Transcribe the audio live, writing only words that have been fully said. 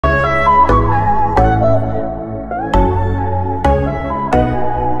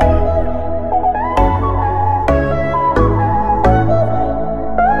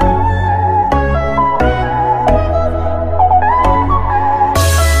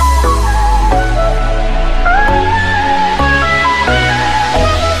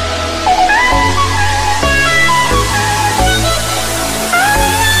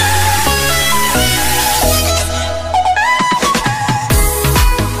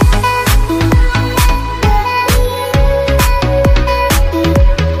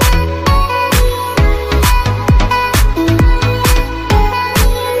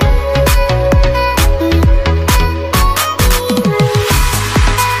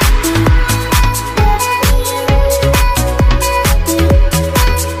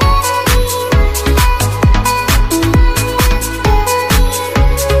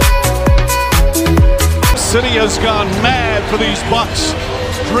has gone mad for these Bucks,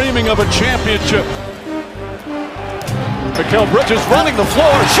 dreaming of a championship. Mikal Bridges running the floor.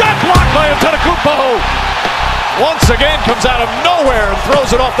 Shot blocked by Antetokounmpo. Once again comes out of nowhere and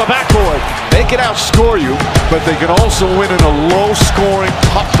throws it off the backboard. They can outscore you, but they can also win in a low-scoring,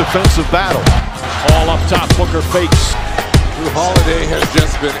 tough defensive battle. All up top, Booker fakes. Jrue Holiday has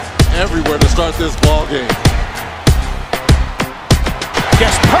just been everywhere to start this ball game.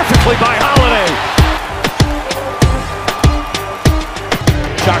 Guessed perfectly by Holiday.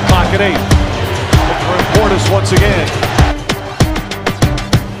 Shot clock at 8. Booker and Portis once again.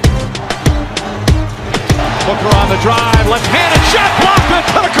 Booker on the drive, left-handed shot blocked by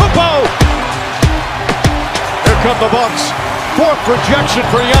Antetokounmpo. Here come the Bucks. Fourth rejection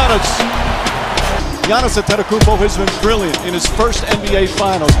for Giannis. Giannis Antetokounmpo has been brilliant in his first NBA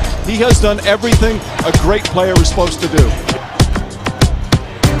Finals. He has done everything a great player is supposed to do.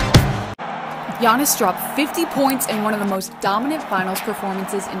 Giannis dropped 50 points in one of the most dominant finals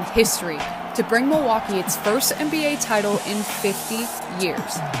performances in history to bring Milwaukee its first NBA title in 50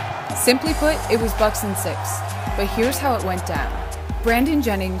 years. Simply put, it was Bucks in 6. But here's how it went down. Brandon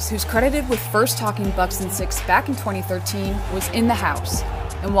Jennings, who's credited with first talking Bucks in 6 back in 2013, was in the house.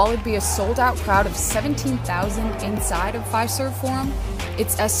 And while it'd be a sold-out crowd of 17,000 inside of Fiserv Forum,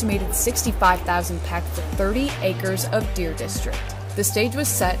 it's estimated 65,000 packed for 30 acres of Deer District. The stage was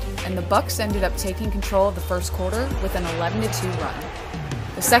set, and the Bucks ended up taking control of the first quarter with an 11-2 run.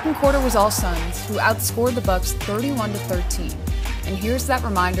 The second quarter was all Suns, who outscored the Bucks 31-13. And here's that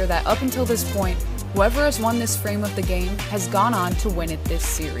reminder that up until this point, whoever has won this frame of the game has gone on to win it this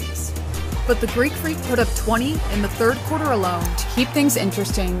series. But the Greek Freak put up 20 in the third quarter alone to keep things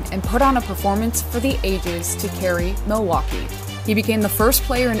interesting and put on a performance for the ages to carry Milwaukee. He became the first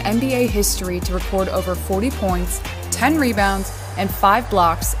player in NBA history to record over 40 points, 10 rebounds, and 5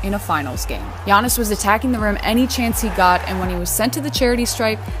 blocks in a finals game. Giannis was attacking the rim any chance he got, and when he was sent to the charity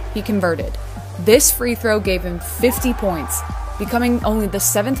stripe, he converted. This free throw gave him 50 points, becoming only the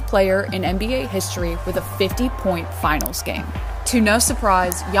 7th player in NBA history with a 50-point finals game. To no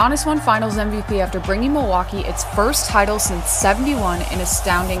surprise, Giannis won Finals MVP after bringing Milwaukee its first title since '71 in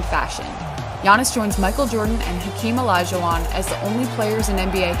astounding fashion. Giannis joins Michael Jordan and Hakeem Olajuwon as the only players in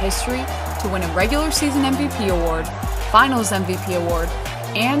NBA history to win a regular season MVP award, Finals MVP award,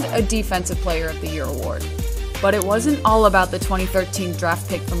 and a Defensive Player of the Year award. But it wasn't all about the 2013 draft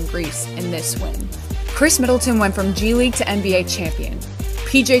pick from Greece in this win. Chris Middleton went from G League to NBA champion.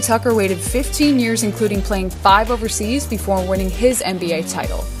 PJ Tucker waited 15 years, including playing 5 overseas, before winning his NBA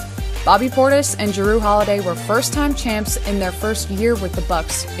title. Bobby Portis and Jrue Holiday were first-time champs in their first year with the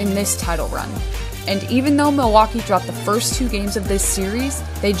Bucks in this title run. And even though Milwaukee dropped the first 2 games of this series,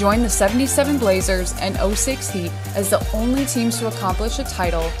 they joined the 77 Blazers and 06 Heat as the only teams to accomplish a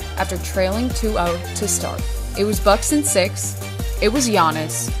title after trailing 2-0 to start. It was Bucks in 6, it was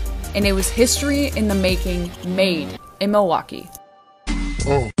Giannis, and it was history in the making made in Milwaukee.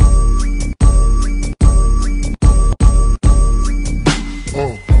 Oh.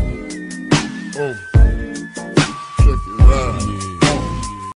 Oh.